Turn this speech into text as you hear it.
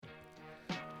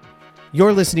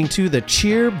You're listening to the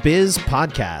Cheer Biz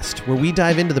Podcast, where we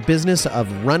dive into the business of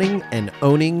running and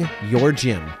owning your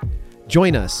gym.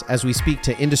 Join us as we speak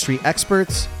to industry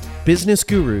experts, business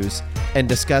gurus, and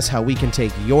discuss how we can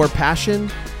take your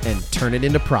passion and turn it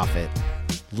into profit.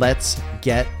 Let's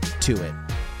get to it.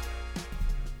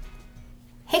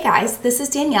 Hey guys, this is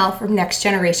Danielle from Next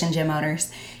Generation Gym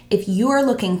Owners. If you are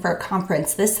looking for a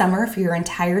conference this summer for your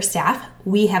entire staff,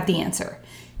 we have the answer.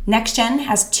 NextGen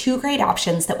has two great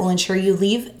options that will ensure you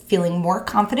leave feeling more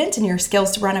confident in your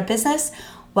skills to run a business,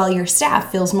 while your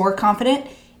staff feels more confident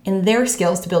in their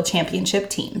skills to build championship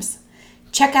teams.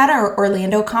 Check out our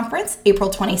Orlando conference,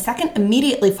 April 22nd,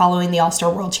 immediately following the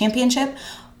All-Star World Championship,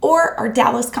 or our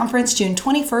Dallas conference, June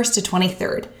 21st to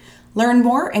 23rd. Learn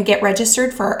more and get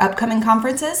registered for our upcoming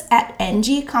conferences at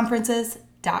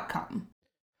ngconferences.com.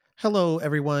 Hello,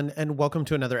 everyone, and welcome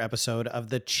to another episode of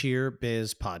the Cheer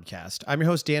Biz Podcast. I'm your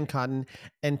host, Dan Cotton,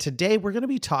 and today we're going to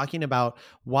be talking about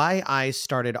why I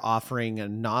started offering a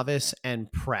novice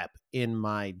and prep in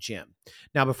my gym.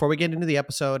 Now, before we get into the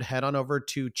episode, head on over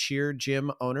to Cheer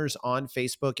Gym Owners on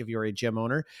Facebook if you're a gym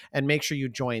owner, and make sure you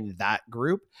join that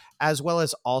group, as well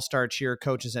as All-Star Cheer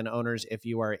Coaches and Owners if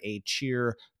you are a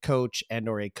cheer coach and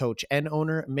or a coach and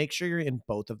owner. Make sure you're in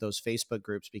both of those Facebook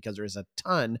groups because there's a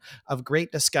ton of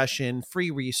great discussion,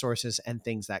 free resources, and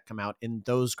things that come out in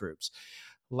those groups.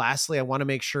 Lastly, I want to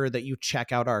make sure that you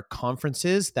check out our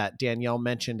conferences that Danielle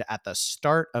mentioned at the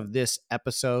start of this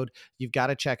episode. You've got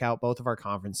to check out both of our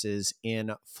conferences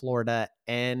in Florida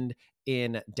and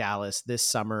in Dallas this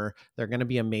summer. They're going to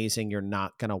be amazing. You're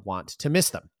not going to want to miss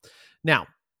them. Now,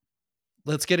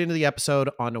 let's get into the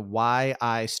episode on why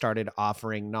I started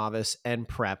offering novice and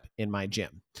prep in my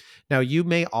gym. Now, you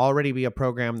may already be a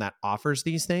program that offers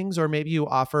these things, or maybe you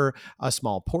offer a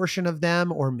small portion of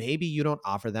them, or maybe you don't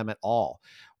offer them at all.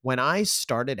 When I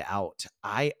started out,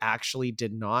 I actually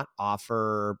did not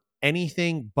offer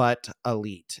anything but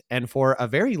elite. And for a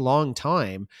very long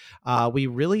time, we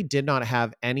really did not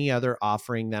have any other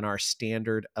offering than our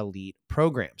standard elite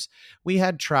programs. We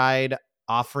had tried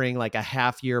offering like a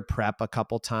half-year prep a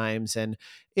couple times, and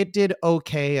it did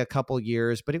okay a couple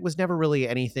years, but it was never really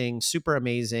anything super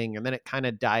amazing. And then it kind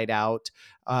of died out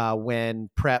when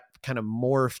prep kind of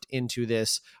morphed into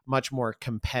this much more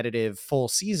competitive full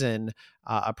season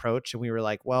approach. And we were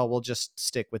like, well, we'll just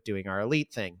stick with doing our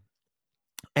elite thing.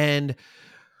 And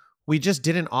we just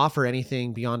didn't offer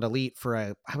anything beyond elite for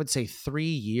I would say 3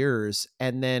 years.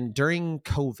 And then during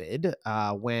COVID,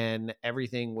 when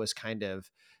everything was kind of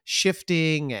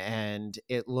shifting and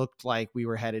it looked like we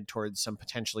were headed towards some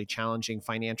potentially challenging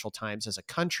financial times as a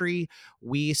country,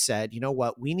 we said, you know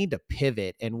what, we need to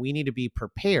pivot and we need to be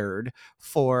prepared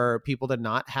for people to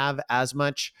not have as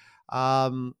much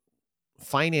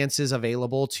finances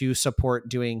available to support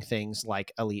doing things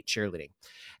like elite cheerleading.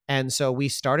 And so we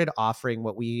started offering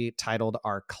what we titled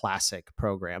our classic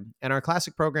program. And our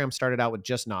classic program started out with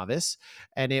just novice.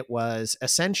 And it was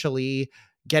essentially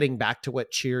getting back to what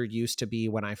cheer used to be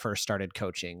when I first started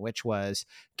coaching, which was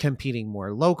competing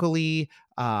more locally,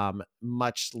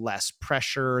 much less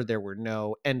pressure. There were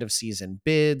no end of season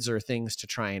bids or things to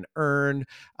try and earn.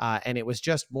 And it was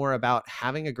just more about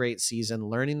having a great season,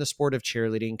 learning the sport of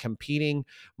cheerleading, competing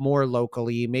more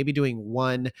locally, maybe doing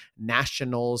one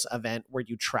nationals event where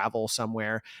you travel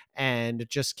somewhere, and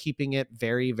just keeping it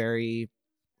very, very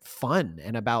fun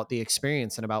and about the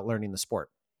experience and about learning the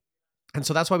sport. And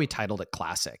so that's why we titled it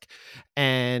Classic.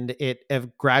 And it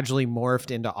have gradually morphed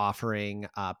into offering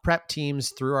prep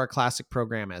teams through our Classic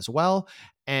program as well,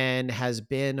 and has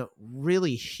been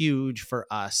really huge for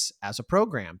us as a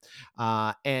program.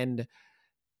 And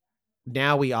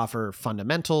now we offer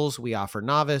fundamentals, we offer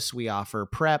novice, we offer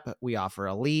prep, we offer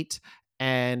elite.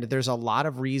 And there's a lot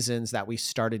of reasons that we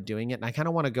started doing it. And I kind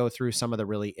of want to go through some of the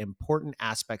really important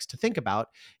aspects to think about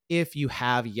if you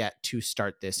have yet to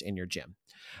start this in your gym.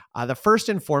 The first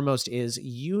and foremost is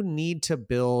you need to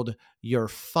build your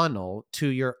funnel to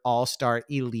your All-Star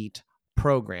Elite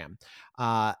program.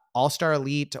 All-Star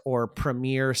Elite or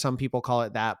Premier, some people call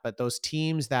it that, but those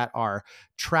teams that are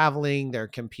traveling, they're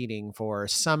competing for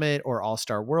Summit or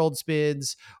All-Star Worlds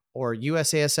bids or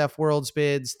USASF Worlds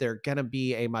bids, they're going to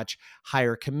be a much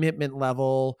higher commitment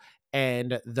level.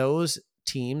 And those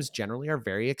teams generally are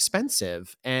very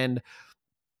expensive. And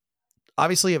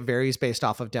obviously, it varies based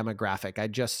off of demographic. I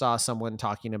just saw someone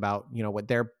talking about, what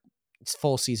their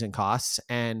full season costs,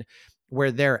 and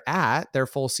where they're at, their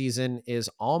full season is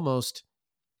almost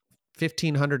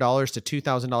 $1,500 to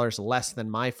 $2,000 less than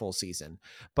my full season.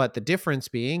 But the difference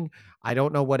being, I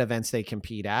don't know what events they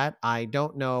compete at. I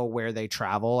don't know where they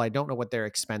travel. I don't know what their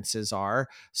expenses are.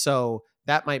 So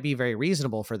that might be very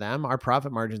reasonable for them. Our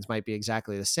profit margins might be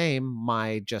exactly the same.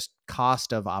 My just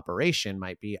cost of operation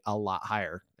might be a lot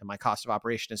higher. And my cost of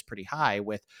operation is pretty high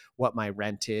with what my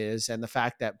rent is. And the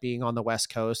fact that being on the West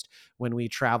Coast, when we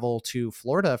travel to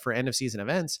Florida for end of season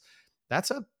events, that's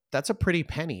a pretty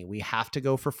penny. We have to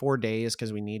go for 4 days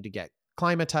because we need to get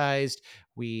climatized.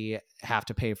 We have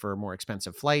to pay for more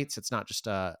expensive flights. It's not just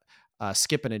a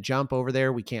skip and a jump over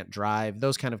there. We can't drive,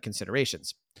 those kind of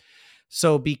considerations.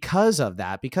 So because of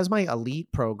that, because my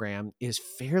elite program is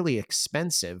fairly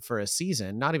expensive for a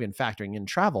season, not even factoring in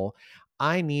travel,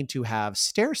 I need to have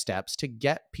stair steps to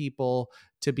get people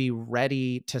to be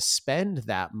ready to spend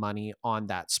that money on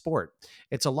that sport.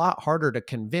 It's a lot harder to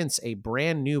convince a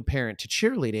brand new parent to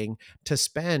cheerleading to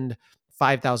spend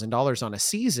 $5,000 on a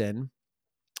season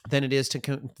than it is to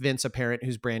convince a parent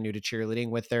who's brand new to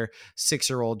cheerleading with their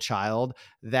 6-year-old child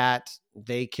that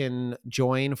they can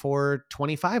join for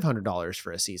 $2,500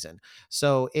 for a season.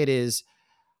 So it is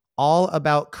all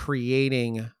about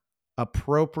creating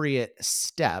appropriate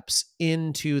steps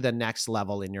into the next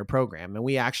level in your program. And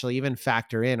we actually even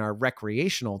factor in our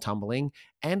recreational tumbling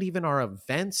and even our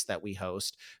events that we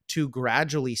host to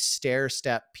gradually stair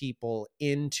step people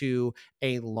into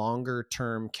a longer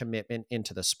term commitment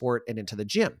into the sport and into the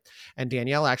gym. And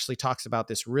Danielle actually talks about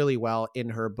this really well in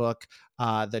her book,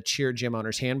 The Cheer Gym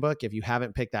Owner's Handbook. If you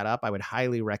haven't picked that up, I would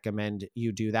highly recommend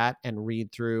you do that and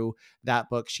read through that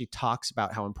book. She talks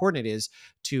about how important it is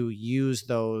to use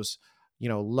those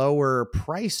lower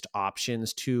priced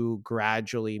options to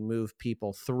gradually move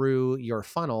people through your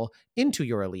funnel into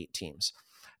your elite teams.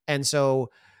 And so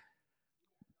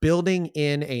building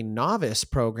in a novice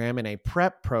program and a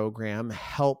prep program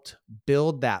helped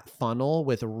build that funnel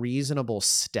with reasonable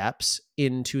steps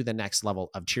into the next level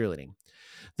of cheerleading.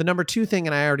 The number two thing,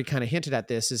 and I already kind of hinted at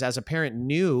this, is as a parent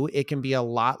new, it can be a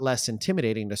lot less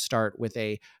intimidating to start with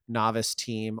a novice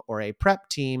team or a prep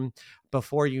team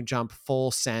before you jump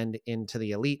full send into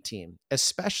the elite team,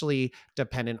 especially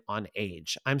dependent on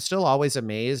age. I'm still always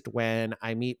amazed when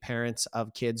I meet parents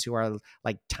of kids who are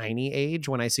like tiny age,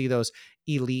 when I see those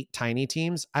elite tiny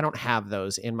teams. I don't have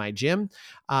those in my gym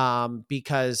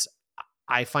because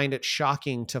I find it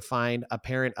shocking to find a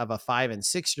parent of a 5 and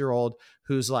 6-year-old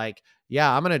who's like,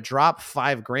 yeah, I'm going to drop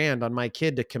 $5,000 on my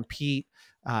kid to compete,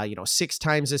 6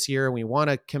 times this year. And we want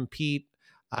to compete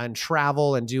and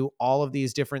travel and do all of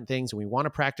these different things. And we want to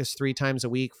practice 3 times a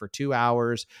week for 2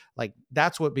 hours. Like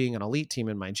that's what being an elite team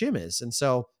in my gym is. And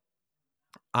so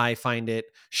I find it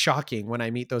shocking when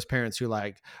I meet those parents who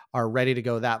like are ready to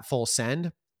go that full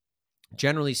send.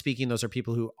 Generally speaking, those are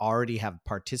people who already have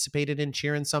participated in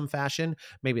cheer in some fashion.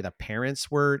 Maybe the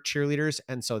parents were cheerleaders,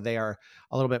 and so they are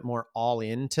a little bit more all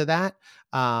into that.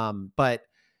 But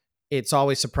it's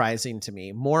always surprising to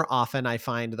me. More often, I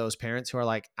find those parents who are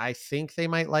like, I think they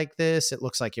might like this. It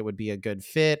looks like it would be a good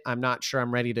fit. I'm not sure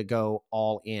I'm ready to go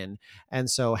all in. And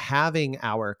so having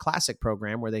our classic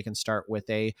program where they can start with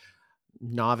a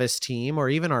novice team or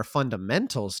even our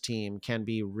fundamentals team can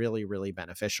be really, really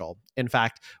beneficial. In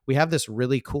fact, we have this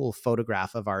really cool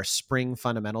photograph of our spring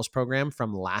fundamentals program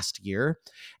from last year.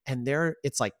 And there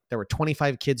were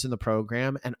 25 kids in the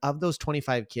program. And of those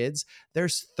 25 kids,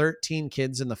 there's 13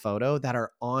 kids in the photo that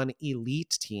are on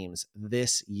elite teams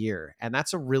this year. And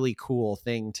that's a really cool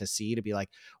thing to see, to be like,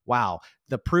 wow,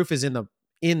 the proof is in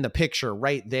the picture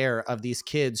right there of these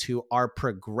kids who are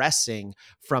progressing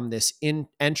from this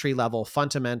entry level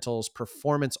fundamentals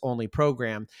performance only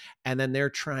program. And then they're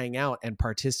trying out and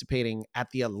participating at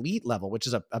the elite level, which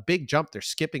is a big jump. They're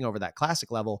skipping over that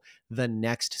classic level the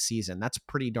next season. That's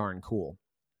pretty darn cool.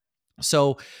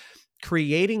 So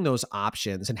creating those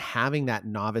options and having that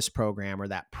novice program or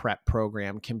that prep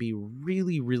program can be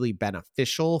really, really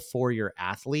beneficial for your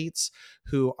athletes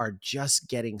who are just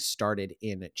getting started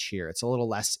in cheer. It's a little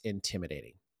less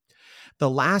intimidating. The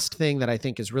last thing that I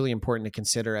think is really important to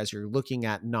consider as you're looking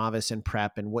at novice and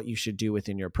prep and what you should do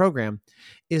within your program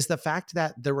is the fact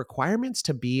that the requirements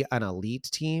to be an elite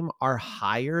team are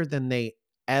higher than they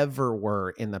ever were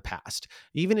in the past.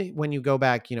 Even when you go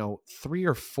back, 3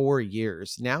 or 4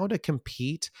 years, now to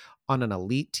compete on an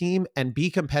elite team and be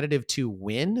competitive to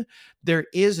win, there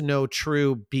is no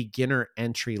true beginner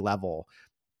entry level.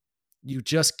 You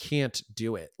just can't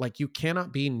do it. Like you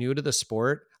cannot be new to the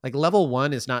sport. Like level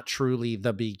 1 is not truly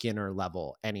the beginner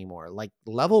level anymore. Like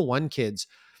level 1 kids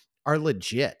are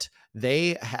legit.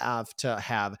 They have to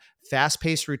have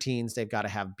fast-paced routines. They've got to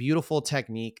have beautiful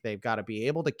technique. They've got to be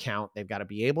able to count. They've got to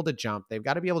be able to jump. They've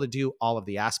got to be able to do all of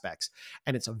the aspects.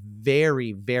 And it's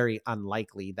very, very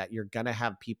unlikely that you're going to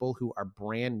have people who are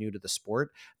brand new to the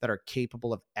sport that are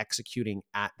capable of executing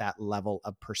at that level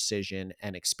of precision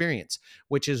and experience,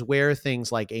 which is where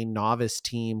things like a novice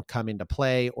team come into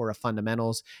play, or a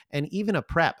fundamentals, and even a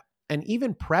prep. And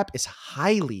even prep is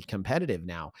highly competitive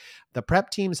now. The prep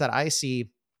teams that I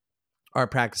see are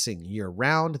practicing year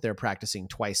round. They're practicing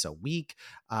twice a week.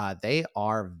 They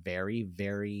are very,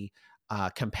 very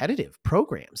competitive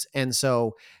programs. And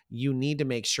so you need to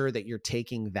make sure that you're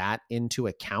taking that into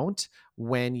account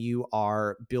when you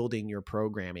are building your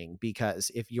programming,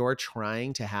 because if you're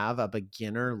trying to have a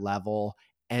beginner level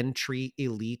entry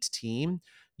elite team,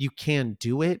 you can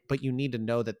do it, but you need to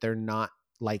know that they're not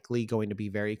likely going to be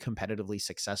very competitively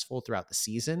successful throughout the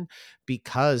season,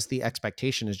 because the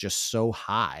expectation is just so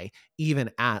high, even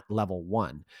at level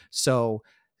 1. So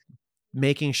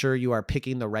making sure you are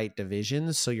picking the right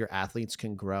divisions so your athletes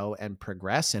can grow and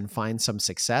progress and find some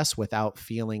success without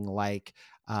feeling like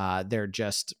they're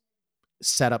just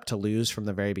set up to lose from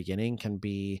the very beginning can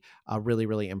be a really,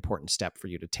 really important step for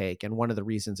you to take. And one of the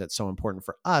reasons it's so important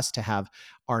for us to have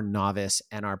our novice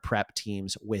and our prep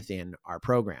teams within our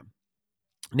program.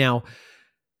 Now,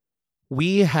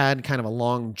 we had kind of a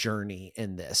long journey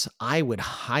in this. I would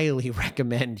highly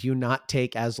recommend you not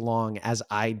take as long as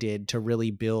I did to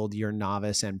really build your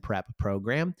novice and prep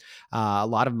program. A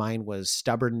lot of mine was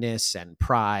stubbornness and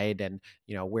pride, and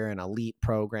we're an elite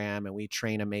program and we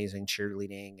train amazing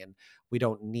cheerleading, and we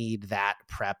don't need that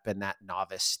prep and that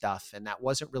novice stuff. And that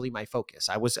wasn't really my focus.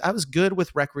 I was good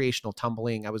with recreational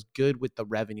tumbling. I was good with the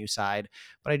revenue side,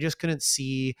 but I just couldn't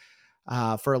see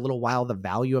for a little while the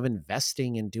value of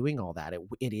investing and doing all that.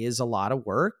 It is a lot of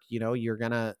work. You're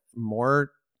gonna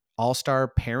more all-star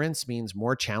parents means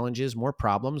more challenges, more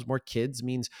problems. More kids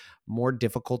means more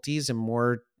difficulties and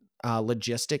more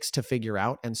logistics to figure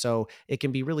out. And so it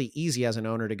can be really easy as an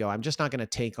owner to go, I'm just not going to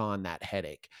take on that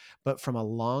headache. But from a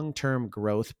long-term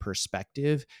growth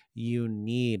perspective, you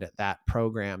need that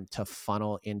program to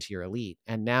funnel into your elite.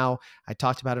 And now, I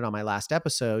talked about it on my last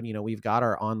episode, we've got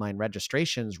our online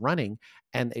registrations running,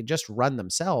 and they just run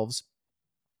themselves.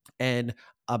 And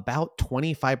about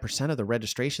 25% of the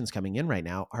registrations coming in right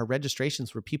now are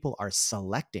registrations where people are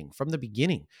selecting from the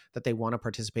beginning that they want to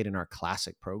participate in our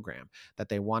classic program, that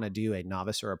they want to do a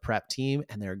novice or a prep team,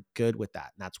 and they're good with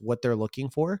that. And that's what they're looking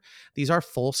for. These are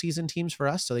full season teams for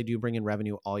us, so they do bring in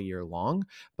revenue all year long,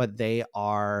 but they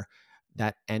are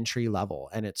that entry level.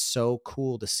 And it's so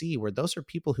cool to see where those are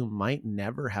people who might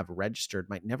never have registered,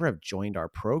 might never have joined our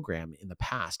program in the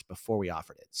past before we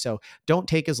offered it. So don't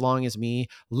take as long as me,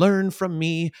 learn from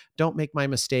me, don't make my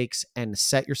mistakes, and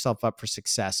set yourself up for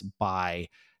success by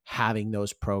having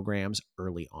those programs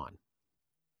early on.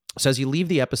 So as you leave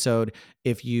the episode,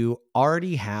 if you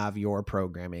already have your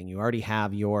programming, you already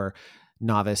have your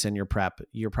novice and your prep,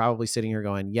 you're probably sitting here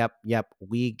going, yep,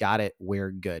 we got it,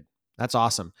 we're good. That's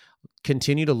awesome.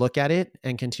 Continue to look at it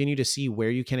and continue to see where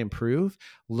you can improve.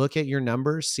 Look at your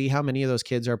numbers, see how many of those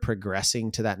kids are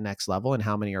progressing to that next level and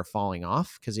how many are falling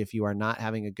off. Because if you are not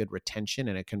having a good retention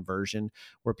and a conversion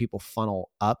where people funnel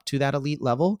up to that elite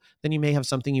level, then you may have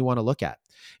something you want to look at.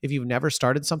 If you've never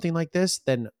started something like this,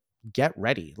 then get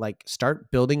ready.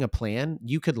 Start building a plan.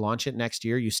 You could launch it next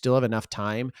year. You still have enough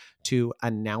time to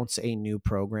announce a new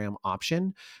program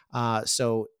option.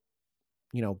 So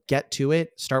get to it,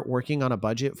 start working on a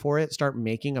budget for it, start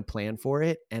making a plan for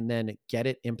it, and then get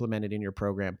it implemented in your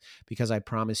program. Because I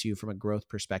promise you, from a growth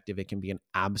perspective, it can be an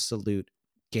absolute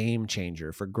game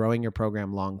changer for growing your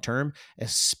program long-term,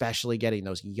 especially getting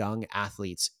those young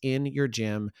athletes in your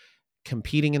gym,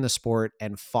 competing in the sport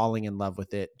and falling in love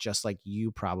with it, just like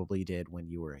you probably did when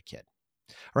you were a kid.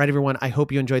 All right, everyone, I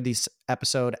hope you enjoyed this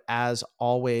episode. As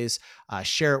always,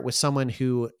 share it with someone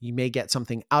who you may get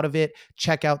something out of it.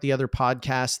 Check out the other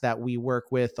podcasts that we work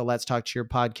with, the Let's Talk Cheer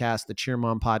podcast, the Cheer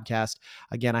Mom podcast.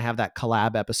 Again, I have that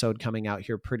collab episode coming out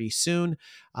here pretty soon.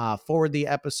 Forward the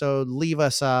episode, leave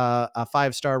us a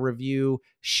 5-star review,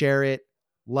 share it,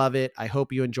 love it. I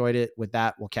hope you enjoyed it. With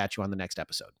that, we'll catch you on the next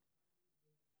episode.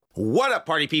 What up,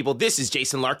 party people? This is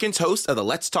Jason Larkins, host of the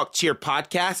Let's Talk Cheer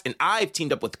podcast, and I've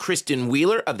teamed up with Kristen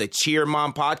Wheeler of the Cheer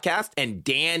Mom podcast and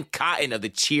Dan Cotton of the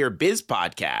Cheer Biz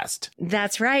podcast.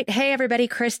 That's right. Hey, everybody,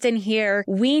 Kristen here.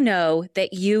 We know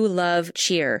that you love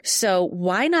cheer, so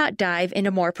why not dive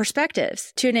into more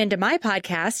perspectives? Tune into my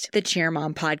podcast, the Cheer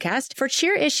Mom podcast, for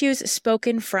cheer issues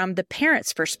spoken from the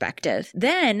parent's perspective.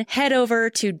 Then head over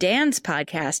to Dan's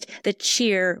podcast, the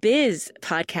Cheer Biz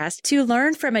podcast, to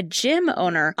learn from a gym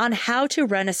owner on how to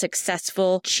run a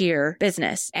successful cheer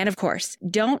business. And of course,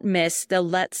 don't miss the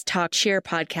Let's Talk Cheer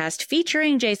podcast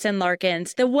featuring Jason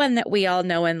Larkins, the one that we all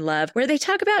know and love, where they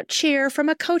talk about cheer from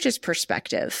a coach's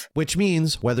perspective. Which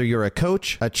means whether you're a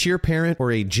coach, a cheer parent,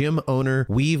 or a gym owner,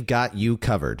 we've got you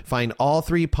covered. Find all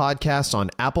 3 podcasts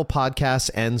on Apple Podcasts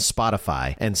and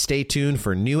Spotify, and stay tuned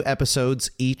for new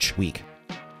episodes each week.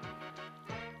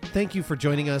 Thank you for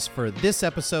joining us for this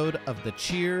episode of the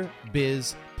Cheer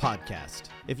Biz Podcast.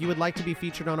 If you would like to be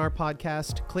featured on our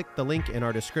podcast, click the link in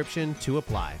our description to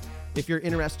apply. If you're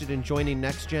interested in joining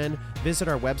NextGen, visit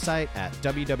our website at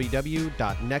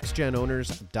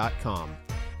www.nextgenowners.com.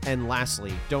 And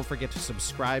lastly, don't forget to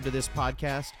subscribe to this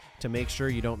podcast to make sure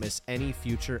you don't miss any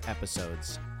future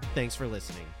episodes. Thanks for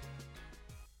listening.